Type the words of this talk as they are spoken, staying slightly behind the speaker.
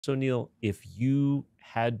So Neil, if you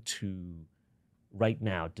had to right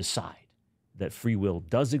now decide that free will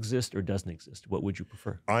does exist or doesn't exist, what would you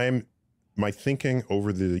prefer? My thinking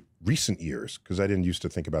over the recent years, because I didn't used to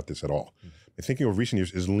think about this at all, my thinking over recent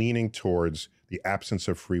years is leaning towards the absence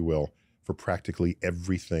of free will for practically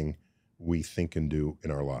everything we think and do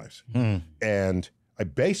in our lives. And I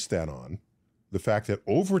base that on the fact that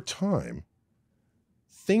over time,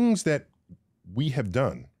 things that we have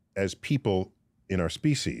done as people in our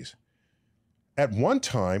species, at one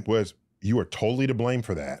time was, you are totally to blame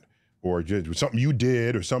for that, or just something you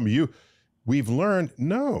did, or something we've learned,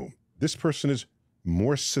 no, this person is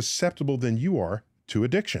more susceptible than you are to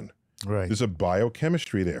addiction. Right. There's a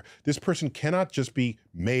biochemistry there. This person cannot just be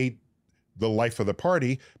made the life of the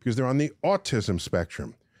party because they're on the autism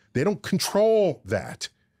spectrum. They don't control that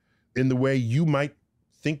in the way you might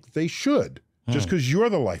think they should, just because you're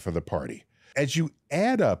the life of the party. As you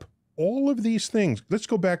add up all of these things, let's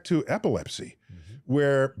go back to epilepsy,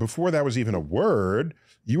 where before that was even a word,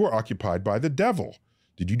 you were occupied by the devil.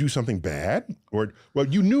 Did you do something bad? Or, well,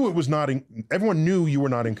 you knew it was not, everyone knew you were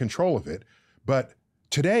not in control of it. But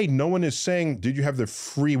today, no one is saying, did you have the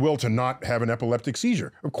free will to not have an epileptic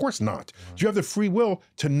seizure? Of course not. Do you have the free will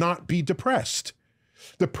to not be depressed?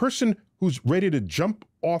 The person who's ready to jump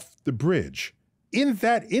off the bridge, in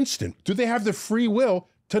that instant, do they have the free will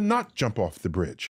to not jump off the bridge?